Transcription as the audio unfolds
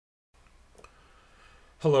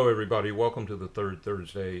Hello, everybody. Welcome to the Third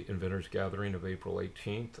Thursday Inventors Gathering of April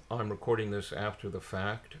 18th. I'm recording this after the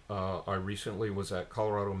fact. I recently was at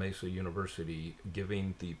Colorado Mesa University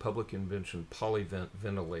giving the Public Invention PolyVent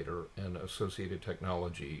Ventilator and associated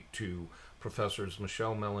technology to Professors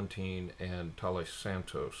Mellenthin and Talles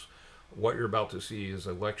Santos. What you're about to see is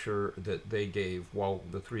a lecture that they gave while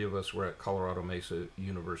the three of us were at Colorado Mesa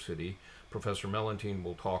University. Professor Mellenthin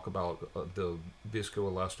will talk about the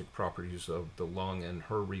viscoelastic properties of the lung and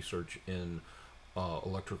her research in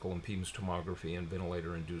electrical impedance tomography and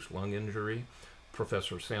ventilator-induced lung injury.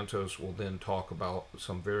 Professor Santos will then talk about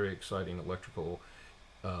some very exciting electrical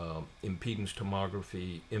impedance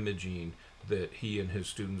tomography imaging that he and his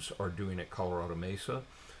students are doing at Colorado Mesa.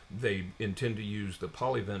 They intend to use the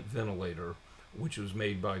PolyVent ventilator, which was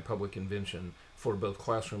made by Public Invention, for both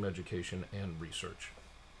classroom education and research.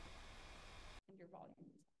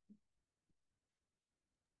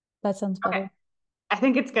 That sounds better. Okay. I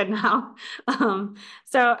think it's good now.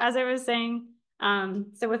 So as I was saying,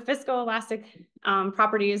 so with viscoelastic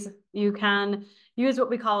properties, you can use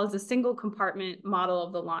what we call as a single compartment model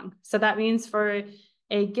of the lung. So that means for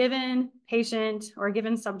a given patient or a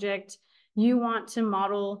given subject, you want to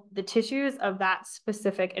model the tissues of that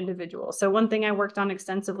specific individual. So one thing I worked on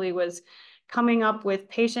extensively was coming up with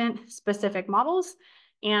patient-specific models,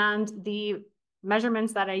 and the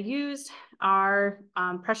measurements that I used are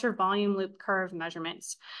pressure volume loop curve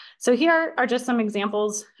measurements. So here are just some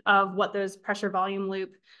examples of what those pressure volume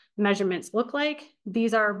loop measurements look like.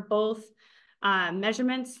 These are both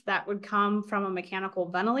measurements that would come from a mechanical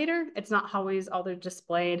ventilator. It's not always all they're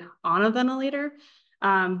displayed on a ventilator,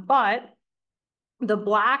 but the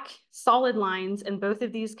black solid lines in both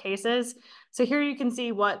of these cases. So here you can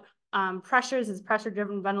see what pressures is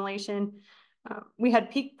pressure-driven ventilation. We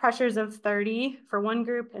had peak pressures of 30 for one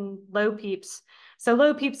group and low peeps. So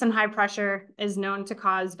low peeps and high pressure is known to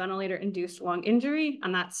cause ventilator-induced lung injury,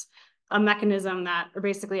 and that's a mechanism that, or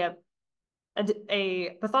basically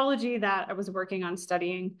a pathology that I was working on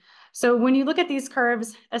studying. So when you look at these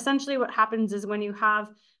curves, essentially what happens is when you have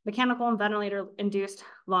mechanical and ventilator-induced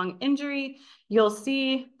lung injury, you'll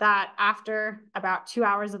see that after about 2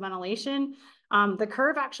 hours of ventilation, the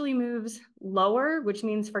curve actually moves lower, which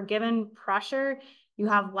means for given pressure, you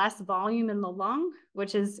have less volume in the lung,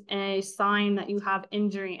 which is a sign that you have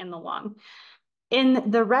injury in the lung. In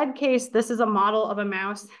the red case, this is a model of a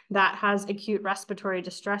mouse that has acute respiratory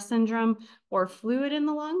distress syndrome or fluid in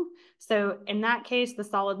the lung. So in that case, the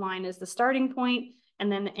solid line is the starting point, and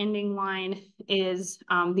then the ending line is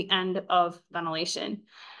the end of ventilation.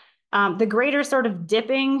 The greater sort of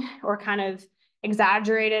dipping or kind of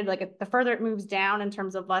exaggerated, like the further it moves down in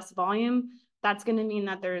terms of less volume, that's going to mean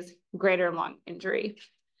that there's greater lung injury.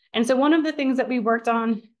 And so one of the things that we worked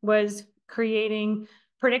on was creating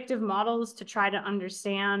predictive models to try to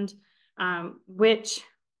understand which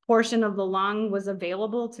portion of the lung was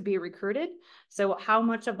available to be recruited. So how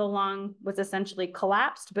much of the lung was essentially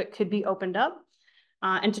collapsed but could be opened up,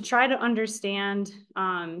 and to try to understand,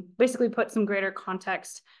 basically put some greater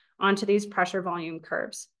context onto these pressure volume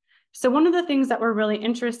curves. So one of the things that we're really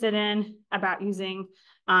interested in about using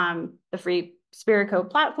the Freesperico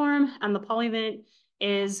platform and the PolyVent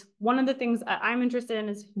is one of the things that I'm interested in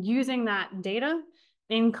is using that data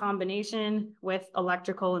in combination with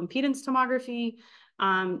electrical impedance tomography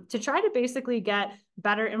to try to basically get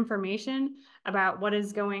better information about what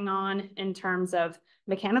is going on in terms of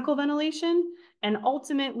mechanical ventilation. And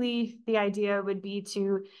ultimately, the idea would be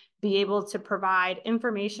to be able to provide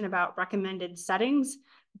information about recommended settings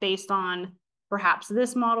based on perhaps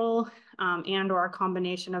this model and or a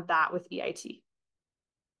combination of that with EIT.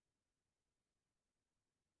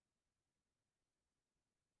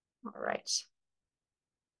 All right.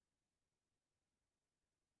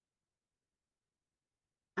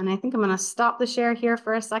 And I think I'm going to stop the share here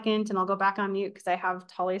for a second, and I'll go back on mute because I have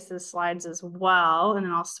Talles' slides as well, and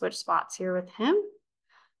then I'll switch spots here with him.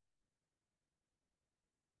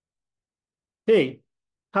 Hey,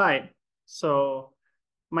 hi. So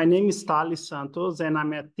my name is Talles Santos, and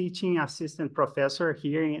I'm a teaching assistant professor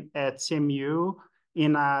here at CMU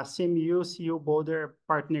in a CMU-CU Boulder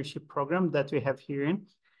partnership program that we have here.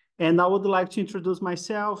 And I would like to introduce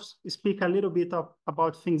myself, speak a little bit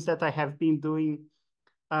about things that I have been doing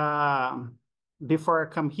before I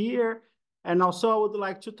come here. And also I would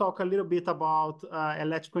like to talk a little bit about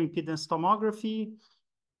electrical impedance tomography,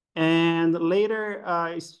 and later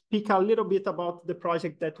speak a little bit about the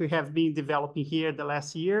project that we have been developing here the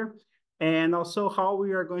last year, and also how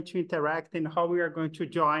we are going to interact and how we are going to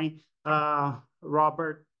join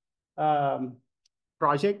Robert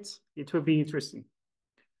projects. It will be interesting.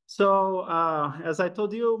 So as I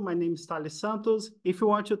told you, my name is Talles Santos. If you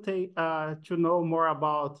want to know more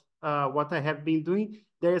about what I have been doing,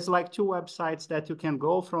 there's like 2 websites that you can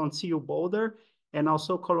go from CU Boulder and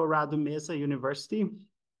also Colorado Mesa University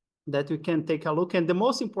that you can take a look. And the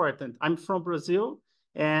most important, I'm from Brazil,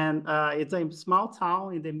 and it's a small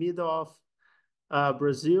town in the middle of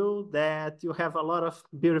Brazil that you have a lot of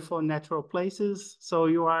beautiful natural places. So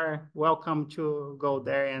you are welcome to go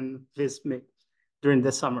there and visit me during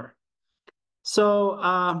the summer. So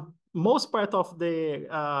most part of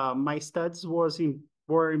my studies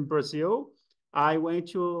were in Brazil. I went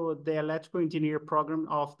to the electrical engineer program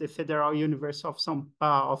of the Federal University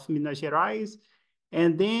of Minas Gerais.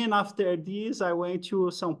 And then after this, I went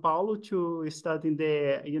to São Paulo to study in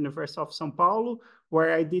the University of São Paulo,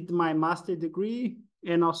 where I did my master's degree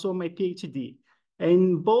and also my PhD.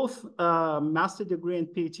 In both master's degree and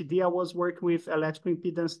PhD, I was working with electrical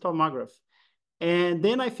impedance tomography. And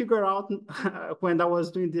then I figured out when I was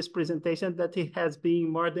doing this presentation that it has been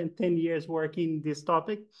more than 10 years working this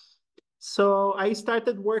topic. So I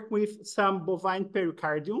started work with some bovine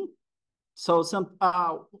pericardium. So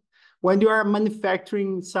when you are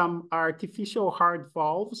manufacturing some artificial heart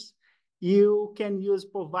valves, you can use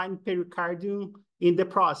bovine pericardium in the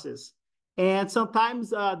process. And sometimes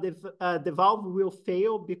the valve will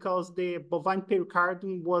fail because the bovine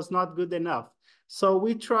pericardium was not good enough. So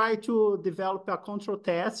we try to develop a control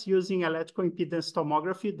test using electrical impedance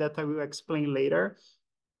tomography that I will explain later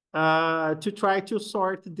to try to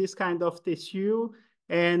sort this kind of tissue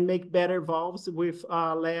and make better valves with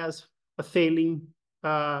less failing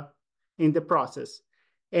in the process.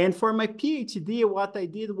 And for my PhD, what I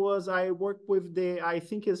did was I worked with I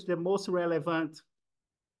think is the most relevant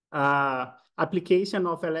application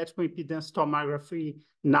of electrical impedance tomography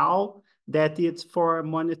now, that it's for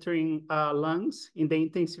monitoring lungs in the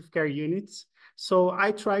intensive care units. So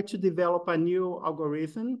I tried to develop a new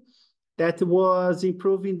algorithm that was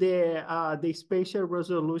improving the spatial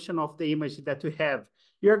resolution of the image that we have.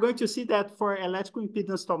 You're going to see that for electrical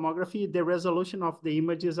impedance tomography, the resolution of the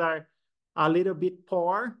images are a little bit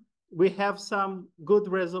poor. We have some good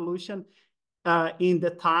resolution in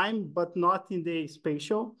the time, but not in the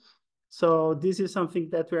spatial. So this is something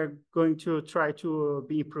that we're going to try to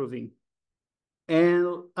be improving.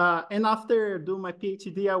 And after doing my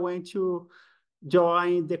PhD, I went to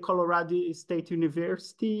join the Colorado State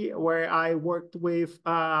University, where I worked with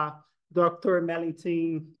Dr.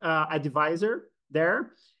 Mellenthin advisor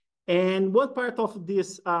there. And one part of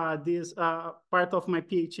this part of my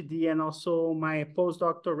PhD and also my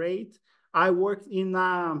postdoctorate, I worked in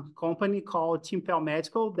a company called Timpel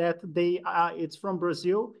Medical that it's from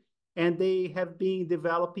Brazil, and they have been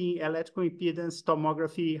developing electrical impedance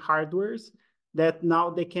tomography hardwares that now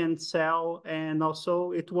they can sell. And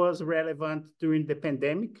also it was relevant during the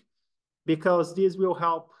pandemic because this will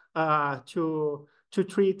help to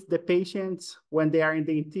treat the patients when they are in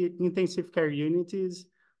the intensive care units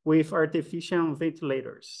with artificial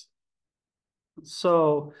ventilators.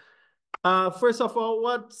 So first of all,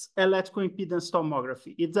 what's electrical impedance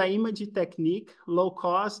tomography? It's an imaging technique, low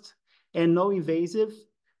cost and no invasive,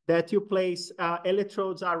 that you place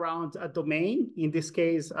electrodes around a domain, in this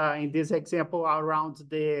case, in this example, around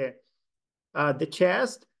the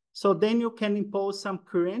chest. So then you can impose some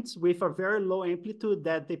currents with a very low amplitude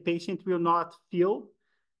that the patient will not feel.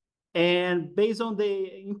 And based on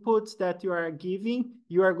the inputs that you are giving,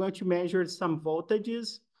 you are going to measure some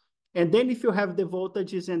voltages. And then if you have the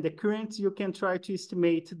voltages and the currents, you can try to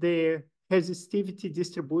estimate the resistivity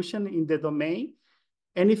distribution in the domain.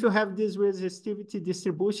 And if you have this resistivity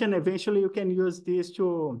distribution, eventually you can use this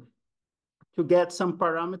to get some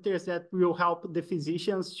parameters that will help the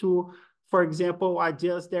physicians to, for example,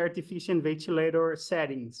 adjust the artificial ventilator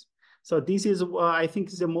settings. So this is, I think,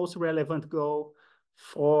 is the most relevant goal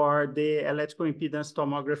for the electrical impedance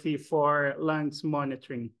tomography for lungs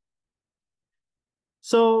monitoring.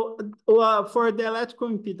 So for the electrical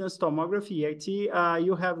impedance tomography, EIT,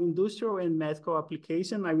 you have industrial and medical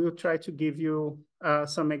application. I will try to give you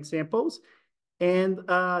some examples. And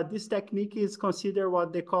this technique is considered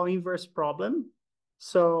what they call inverse problem.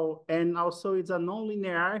 So, and also it's a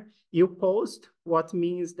nonlinear ill-post, what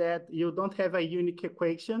means that you don't have a unique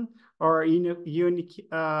equation or unique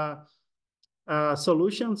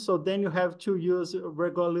solution. So then you have to use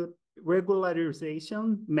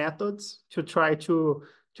regularization methods to try to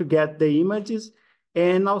get the images.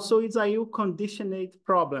 And also it's a ill-conditioned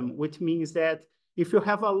problem, which means that if you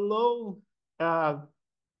have a low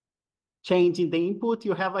change in the input,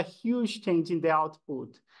 you have a huge change in the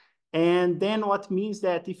output. And then what means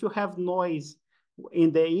that if you have noise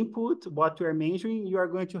in the input, what you are measuring, you are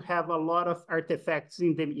going to have a lot of artifacts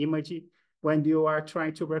in the image when you are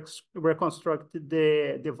trying to reconstruct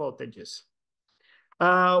the voltages.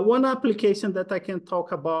 One application that I can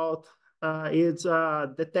talk about is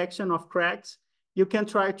detection of cracks. You can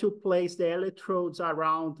try to place the electrodes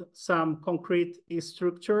around some concrete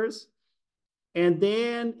structures, and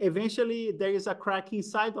then eventually there is a crack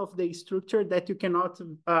inside of the structure that you cannot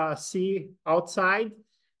see outside.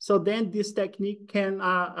 So then this technique can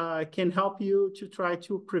help you to try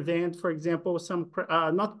to prevent, for example,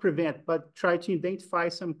 not prevent, but try to identify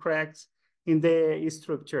some cracks in the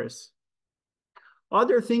structures.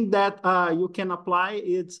 Other thing that you can apply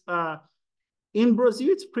is, in Brazil,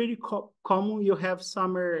 it's pretty common. You have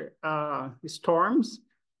summer storms,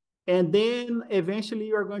 and then eventually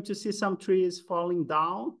you're going to see some trees falling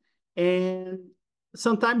down, and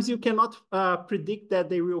sometimes you cannot predict that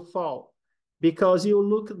they will fall, because you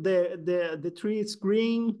look, the tree is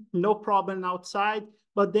green, no problem outside,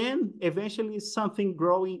 but then eventually something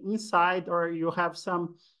growing inside, or you have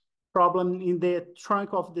some problem in the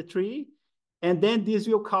trunk of the tree, and then this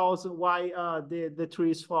will cause why the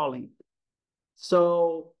tree is falling.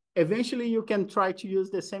 So eventually you can try to use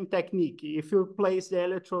the same technique. If you place the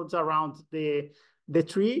electrodes around the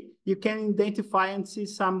tree, you can identify and see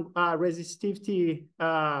some resistivity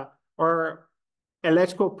or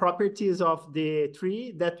electrical properties of the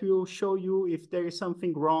tree that will show you if there is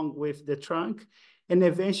something wrong with the trunk. And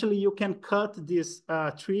eventually you can cut this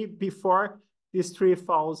tree before this tree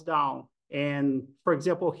falls down and, for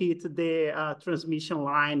example, hit the transmission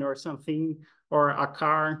line or something, or a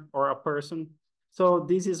car or a person. So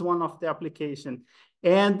this is one of the applications.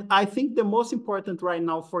 And I think the most important right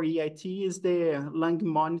now for EIT is the lung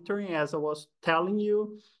monitoring, as I was telling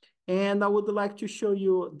you. And I would like to show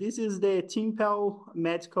you, this is the Timpel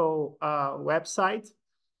medical website.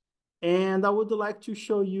 And I would like to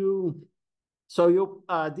show you,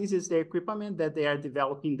 this is the equipment that they are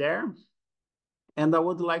developing there. And I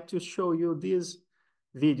would like to show you this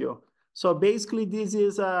video. So basically, this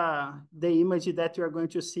is the image that you are going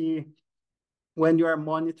to see when you are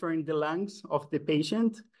monitoring the lungs of the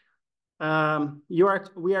patient. We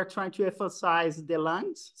are trying to emphasize the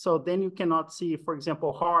lungs, so then you cannot see, for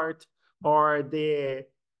example, heart or the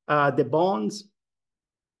bones.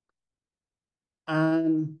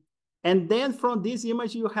 And then from this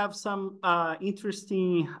image, you have some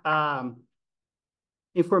interesting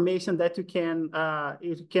information that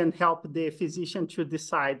it can help the physician to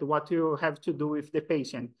decide what you have to do with the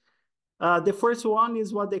patient. The first one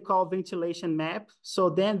is what they call ventilation map. So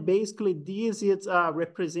then basically this is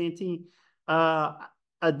representing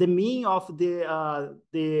the mean of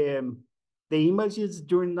the images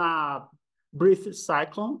during breath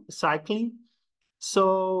cycling.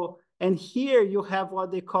 So, and here you have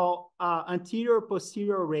what they call anterior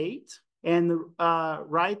posterior rate and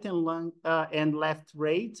right and left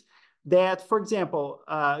rate. That, for example,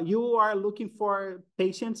 you are looking for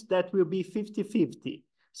patients that will be 50-50.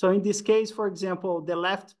 So in this case, for example, the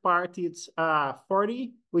left part is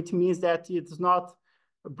 40, which means that it's not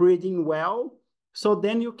breathing well. So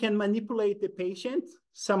then you can manipulate the patient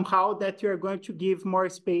somehow that you're going to give more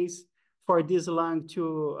space for this lung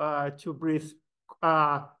to breathe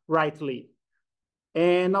rightly.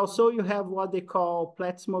 And also you have what they call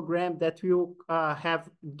plethysmogram that will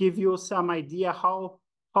give you some idea how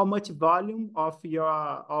much volume of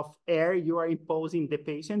air you are imposing the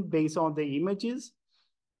patient based on the images.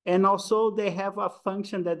 And also they have a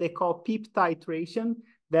function that they call PEEP titration,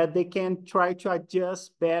 that they can try to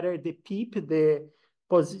adjust better the PEEP, the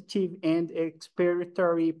positive and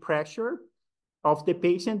expiratory pressure of the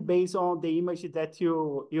patient based on the image that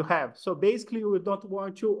you have. So basically we don't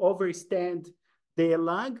want to overstand the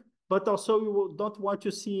lung, but also you don't want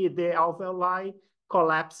to see the alveoli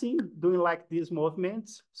collapsing, doing like these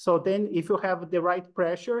movements. So then if you have the right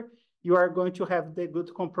pressure, you are going to have the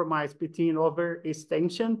good compromise between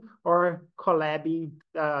overextension or collapsing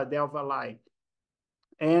the alveoli.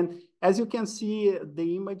 And as you can see,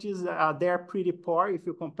 the images, they're pretty poor if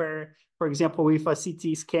you compare, for example, with a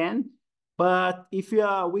CT scan. But if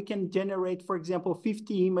we can generate, for example,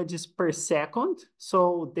 50 images per second,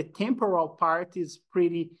 so the temporal part is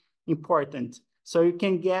pretty important. So you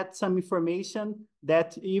can get some information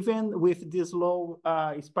that even with this low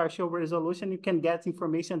spatial resolution, you can get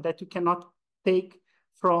information that you cannot take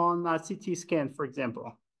from a CT scan, for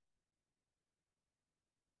example.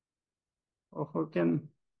 Or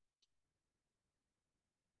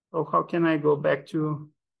how can I go back to?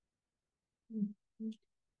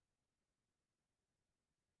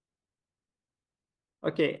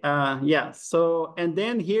 Okay, yeah, so, and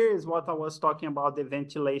then here is what I was talking about, the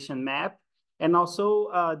ventilation map. And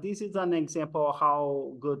also, this is an example of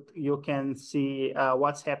how good you can see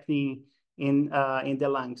what's happening in the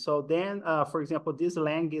lung. So then, for example, this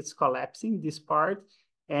lung is collapsing, this part,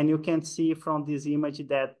 and you can see from this image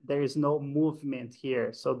that there is no movement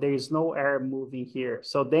here. So there is no air moving here.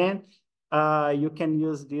 So then you can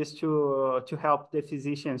use this to help the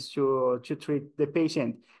physicians to treat the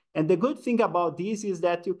patient. And the good thing about this is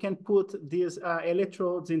that you can put these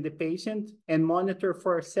electrodes in the patient and monitor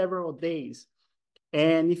for several days.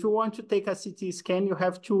 And if you want to take a CT scan, you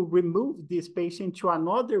have to remove this patient to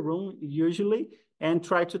another room usually and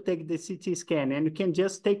try to take the CT scan. And you can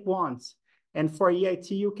just take once. And for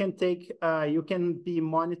EIT, you can be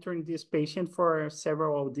monitoring this patient for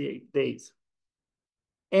several days.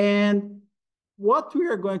 And what we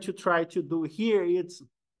are going to try to do here is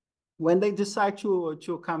when they decide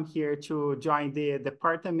to come here to join the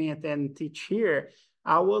department and teach here,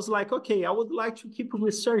 I was like, okay, I would like to keep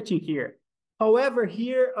researching here. However,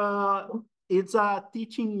 here it's a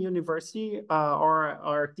teaching university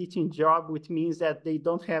or teaching job, which means that they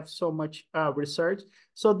don't have so much research.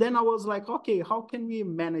 So then I was like, okay, how can we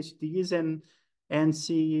manage these and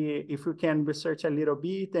see if we can research a little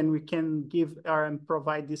bit and we can give and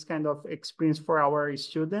provide this kind of experience for our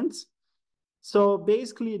students. So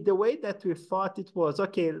basically, the way that we thought it was,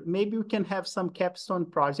 okay, maybe we can have some capstone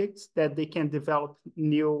projects that they can develop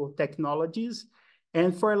new technologies.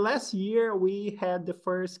 And for last year, we had the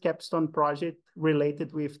first capstone project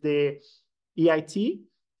related with the EIT.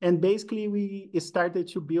 And basically, we started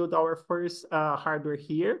to build our first hardware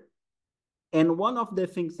here. And one of the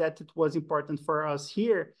things that it was important for us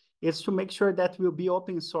here is to make sure that will be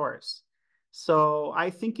open source. So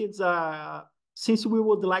I think it's since we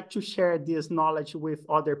would like to share this knowledge with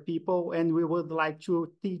other people and we would like to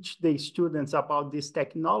teach the students about this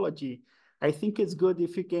technology, I think it's good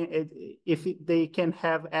if they can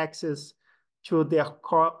have access to the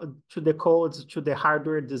codes, to the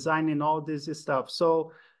hardware design and all this stuff.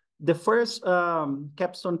 So the first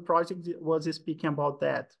capstone project was speaking about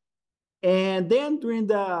that. And then during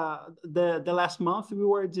the last month, we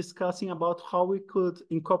were discussing about how we could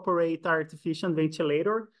incorporate artificial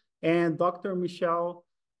ventilator. And Dr. Michelle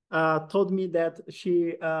told me that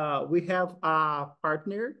we have a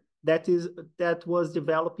partner that was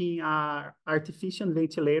developing an artificial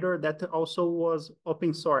ventilator that also was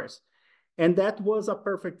open source. And that was a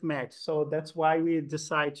perfect match. So that's why we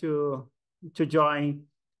decided to join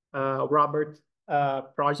Robert's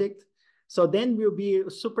project. So then will be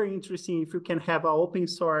super interesting if you can have an open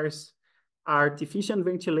source artificial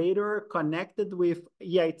ventilator connected with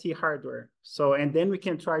EIT hardware. So, and then we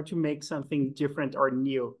can try to make something different or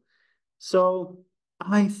new. So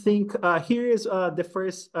I think here is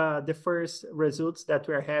the first results that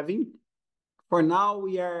we're having. For now,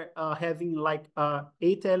 we are having like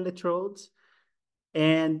 8 electrodes.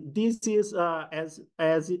 And this is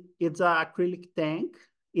it's an acrylic tank.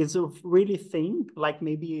 It's really thin, like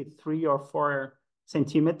maybe 3 or 4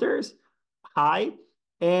 centimeters high.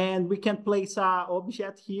 And we can place an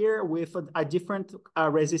object here with a different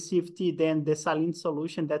resistivity than the saline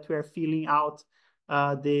solution that we are filling out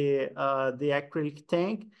the acrylic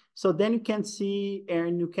tank. So then you can see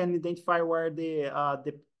and you can identify where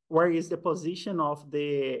is the position of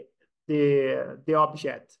the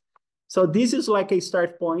object. So this is like a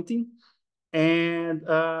start pointing. And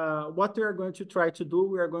what we are going to try to do,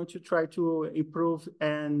 we are going to try to improve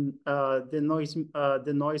the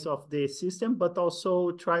noise of the system, but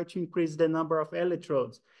also try to increase the number of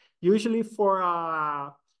electrodes. Usually for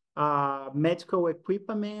medical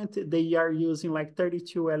equipment, they are using like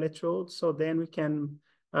 32 electrodes. So then we can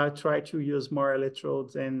try to use more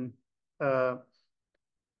electrodes and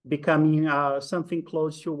becoming something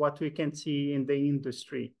close to what we can see in the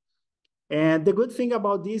industry. And the good thing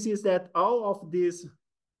about this is that all of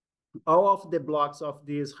the blocks of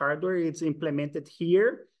this hardware is implemented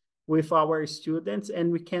here with our students, and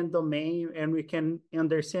we can domain and we can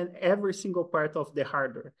understand every single part of the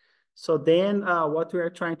hardware. So then what we are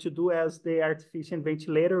trying to do as the artificial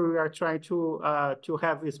ventilator, we are trying to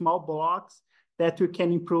have small blocks that we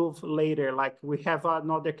can improve later. Like we have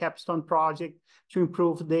another capstone project to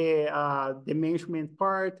improve the measurement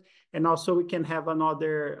part. And also we can have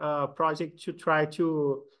another project to try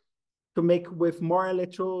to make with more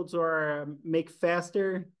electrodes or make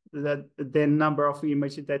faster the number of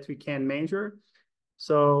images that we can measure.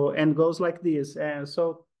 So, and goes like this. And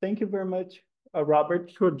so thank you very much,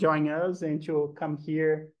 Robert, for joining us and to come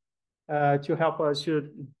here to help us to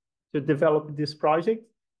develop this project.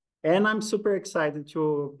 And I'm super excited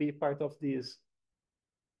to be part of this.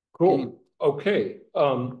 Cool. Okay.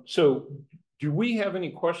 So do we have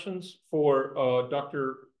any questions for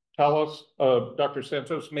Dr. Talles, Dr.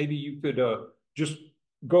 Santos, maybe you could just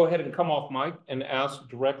go ahead and come off mic and ask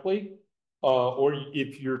directly, or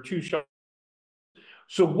if you're too shy.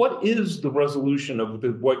 So what is the resolution of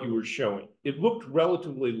what you were showing? It looked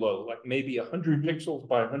relatively low, like maybe 100 pixels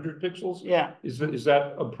by 100 pixels. Yeah. Is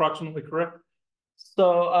that approximately correct?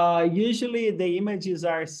 So usually the images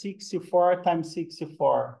are 64 times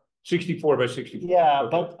 64. 64 by 64. Yeah,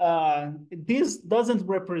 okay. But this doesn't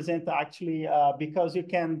represent actually because you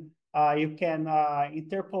can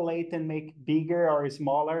interpolate and make bigger or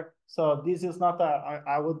smaller. So this is not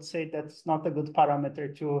I would say that's not a good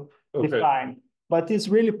parameter to define. But it's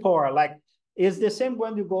really poor. Like it's the same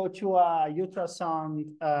when you go to a ultrasound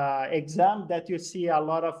exam that you see a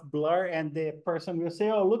lot of blur and the person will say,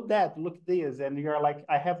 "Oh, look this," and you're like,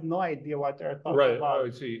 "I have no idea what they're talking about." Right, I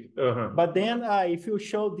see. But then if you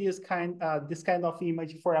show this kind of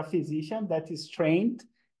image for a physician that is trained,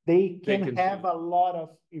 they can have a lot of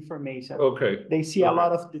information. Okay. They see a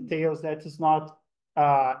lot of details that is not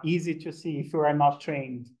easy to see if you are not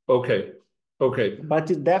trained. Okay. Okay. But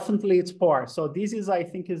definitely it's poor. So this is, I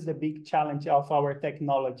think, is the big challenge of our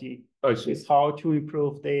technology. I see. Is how to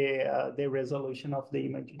improve the resolution of the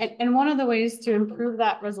images. And one of the ways to improve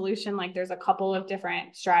that resolution, like there's a couple of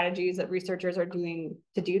different strategies that researchers are doing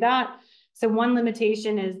to do that. So one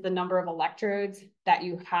limitation is the number of electrodes that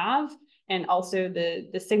you have, and also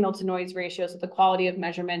the signal to noise ratio, so the quality of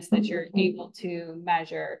measurements that you're able to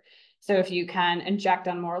measure. So if you can inject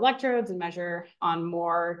on more electrodes and measure on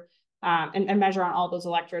more and measure on all those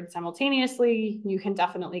electrodes simultaneously, you can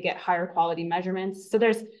definitely get higher quality measurements. So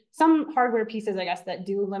there's some hardware pieces, I guess, that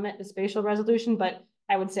do limit the spatial resolution, but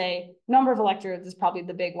I would say number of electrodes is probably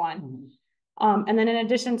the big one. Mm-hmm. And then in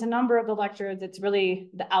addition to number of electrodes, it's really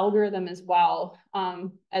the algorithm as well.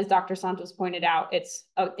 As Dr. Santos pointed out, it's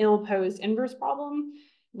an ill-posed inverse problem,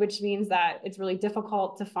 which means that it's really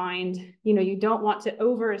difficult to find, you don't want to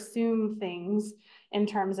over-assume things in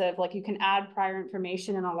terms of like you can add prior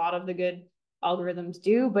information, and a lot of the good algorithms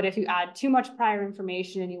do, but if you add too much prior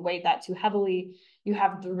information and you weight that too heavily, you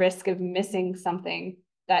have the risk of missing something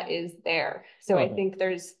that is there. So I think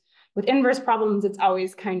with inverse problems, it's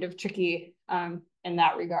always kind of tricky in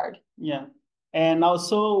that regard. Yeah. And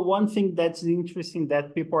also one thing that's interesting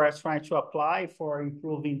that people are trying to apply for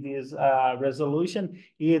improving this resolution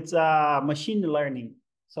is machine learning.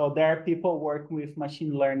 So there are people working with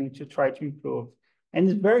machine learning to try to improve. And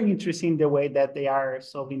it's very interesting the way that they are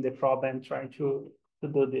solving the problem, trying to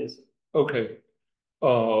do this. Okay.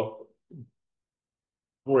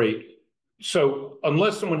 Great. So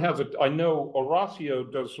unless someone has I know Horacio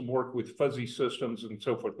does some work with fuzzy systems and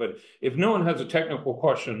so forth, but if no one has a technical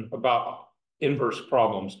question about inverse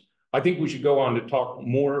problems, I think we should go on to talk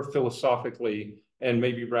more philosophically and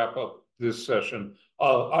maybe wrap up this session.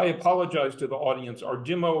 I apologize to the audience. Our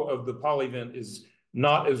demo of the PolyVent is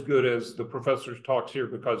not as good as the professor's talks here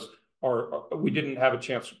because we didn't have a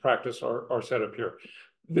chance to practice our setup here.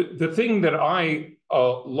 The thing that I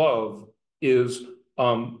love is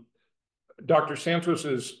Dr.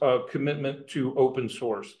 Santos's commitment to open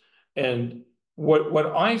source. And what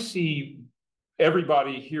I see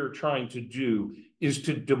everybody here trying to do is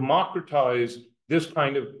to democratize this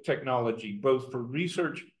kind of technology, both for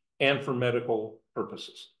research and for medical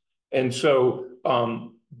purposes. And so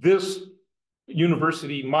this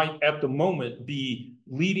university might at the moment be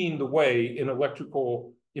leading the way in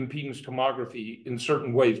electrical impedance tomography in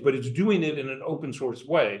certain ways, but it's doing it in an open source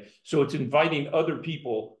way. So it's inviting other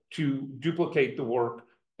people to duplicate the work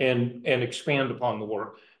and expand upon the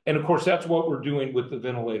work. And of course, that's what we're doing with the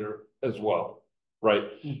ventilator as well, right?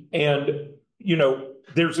 And,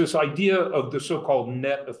 there's this idea of the so-called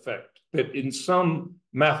net effect, that in some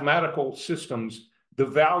mathematical systems, the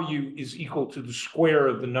value is equal to the square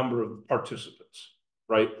of the number of participants,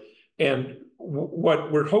 right? And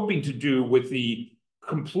what we're hoping to do with the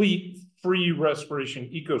complete free respiration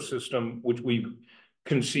ecosystem, which we've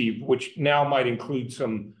conceived, which now might include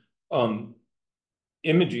some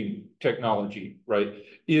imaging technology, right,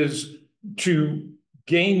 is to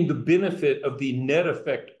gain the benefit of the net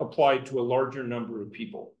effect applied to a larger number of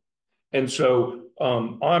people. And so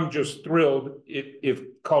I'm just thrilled if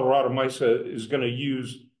Colorado Mesa is going to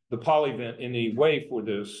use the PolyVent in any way for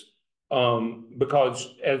this,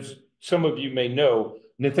 because as some of you may know,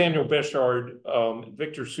 Nathaniel Bechard,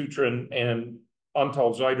 Victor Sutrin, and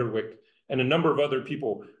Antal Zeiderwick, and a number of other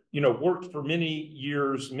people, worked for many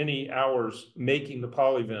years, many hours making the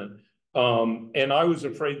PolyVent. And I was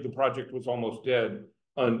afraid the project was almost dead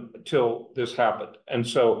until this happened. And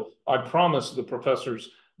so I promised the professors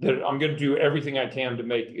that I'm going to do everything I can to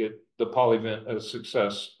make the PolyVent a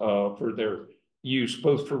success for their use,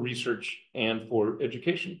 both for research and for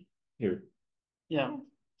education. here. Yeah.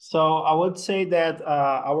 So I would say that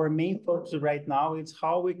our main focus right now is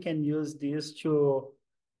how we can use this to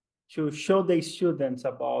show the students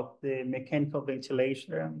about the mechanical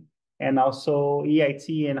ventilation and also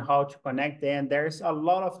EIT and how to connect them. There's a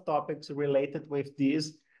lot of topics related with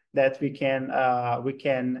this that we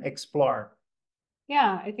can explore.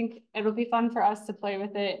 Yeah, I think it'll be fun for us to play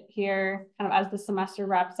with it here kind of as the semester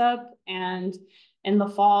wraps up. And in the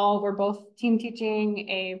fall, we're both team teaching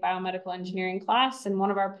a biomedical engineering class. And one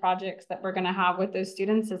of our projects that we're going to have with those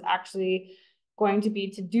students is actually going to be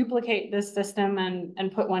to duplicate this system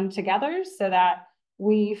and put one together so that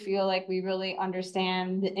we feel like we really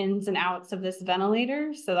understand the ins and outs of this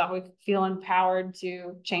ventilator so that we feel empowered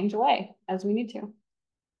to change away as we need to.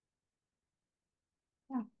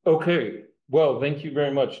 Yeah. Okay. Well, thank you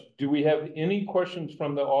very much. Do we have any questions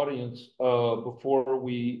from the audience before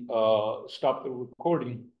we stop the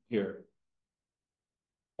recording here?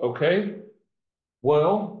 Okay.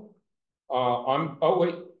 Well,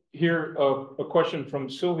 here a question from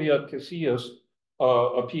Sylvia Casillas,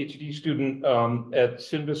 a PhD student at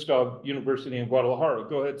Sinvestov University in Guadalajara.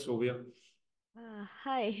 Go ahead, Sylvia.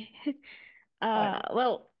 Hi.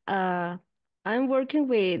 Hi. I'm working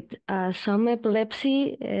with some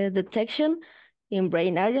epilepsy detection in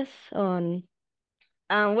brain areas on,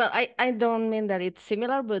 I don't mean that it's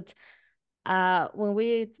similar, but when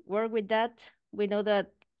we work with that, we know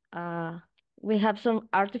that we have some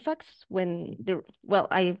artifacts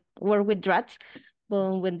I work with rats,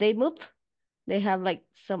 but when they move, they have like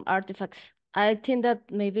some artifacts. I think that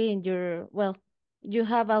maybe you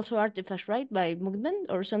have also artifacts, right? By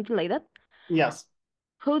movement or something like that. Yes.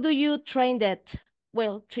 How do you train that?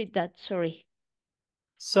 Well, treat that, sorry.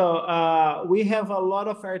 So we have a lot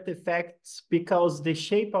of artifacts because the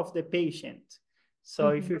shape of the patient. So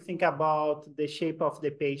if you think about the shape of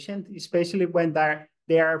the patient, especially when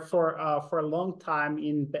they are for a long time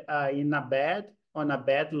in a bed, on a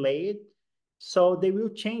bed laid, so they will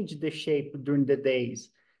change the shape during the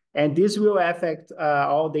days. And this will affect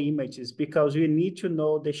all the images because we need to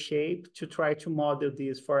know the shape to try to model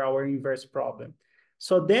this for our inverse problem.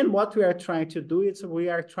 So then what we are trying to do is we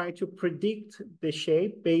are trying to predict the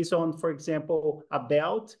shape based on, for example, a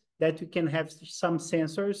belt that we can have some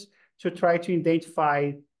sensors to try to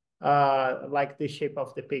identify like the shape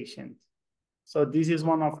of the patient. So this is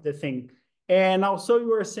one of the things. And also you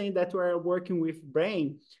were saying that we're working with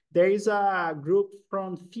brain. There is a group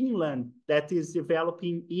from Finland that is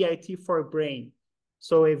developing EIT for brain.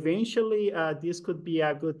 So eventually this could be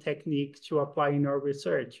a good technique to apply in our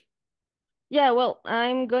research. Yeah, well,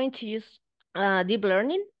 I'm going to use deep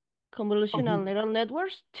learning, convolutional neural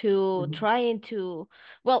networks to try to,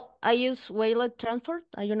 I use wavelet transport.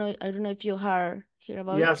 I don't know if you hear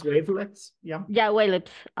about it. Yes, wavelets. Yeah. Yeah,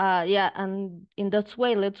 wavelets. And in those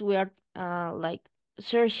wavelets we are like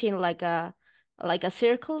searching like a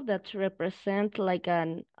circle that represent like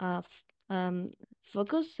an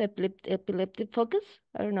focus, epileptic focus.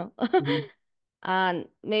 I don't know. And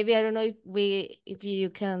maybe I don't know if you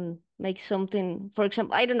can make something, for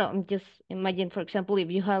example, I don't know, I'm just imagine, for example, if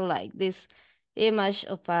you have like this image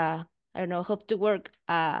of I don't know, hope to work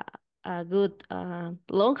a good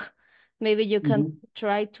lung, maybe you can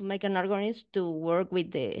try to make an algorithm to work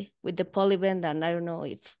with the PolyVent, and I don't know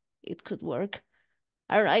if it could work.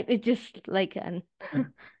 All right, it's just like an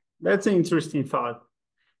That's an interesting thought.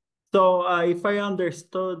 So if I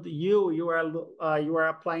understood you are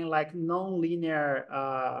applying like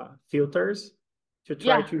non-linear filters to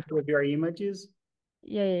try to improve your images.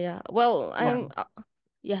 Yeah. Well, I'm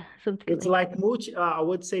something It's like I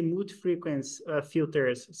would say multi-frequency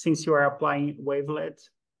filters since you are applying wavelets.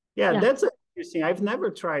 Yeah, that's interesting. I've never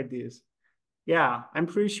tried this. Yeah, I'm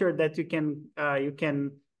pretty sure that you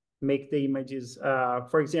can make the images.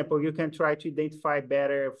 For example, you can try to identify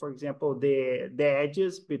better, for example, the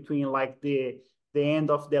edges between like the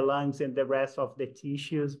end of the lungs and the rest of the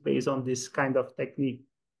tissues based on this kind of technique.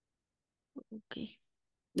 Okay.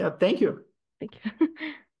 Yeah, thank you. Thank you.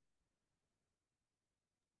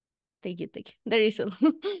 Thank you. There is all.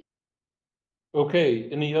 Okay,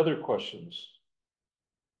 any other questions?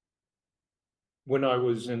 When I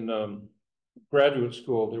was in graduate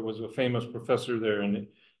school, there was a famous professor there, and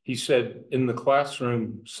he said, in the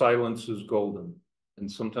classroom, silence is golden. And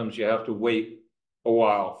sometimes you have to wait a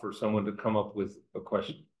while for someone to come up with a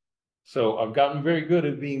question. So I've gotten very good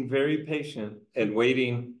at being very patient and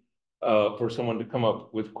waiting for someone to come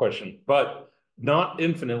up with a question, but not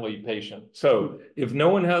infinitely patient. So if no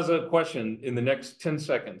one has a question in the next 10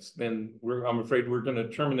 seconds, then I'm afraid we're going to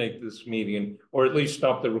terminate this meeting or at least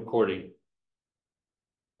stop the recording.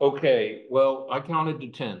 Okay, well, I counted to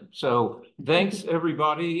 10. So thanks,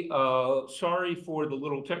 everybody. Sorry for the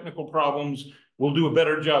little technical problems. We'll do a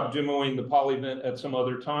better job demoing the PolyVent at some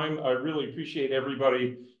other time. I really appreciate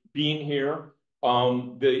everybody being here.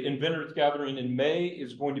 The Inventors Gathering in May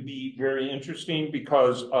is going to be very interesting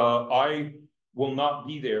because I will not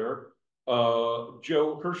be there.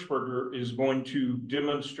 Joe Hirschberger is going to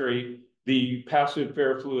demonstrate the passive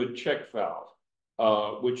ferrofluid check valve,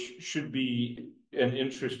 which should be an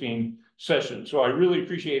interesting session. So I really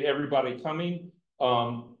appreciate everybody coming,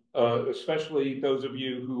 especially those of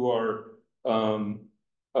you who are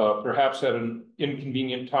perhaps at an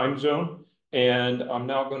inconvenient time zone. And I'm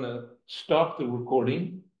now going to stop the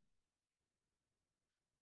recording.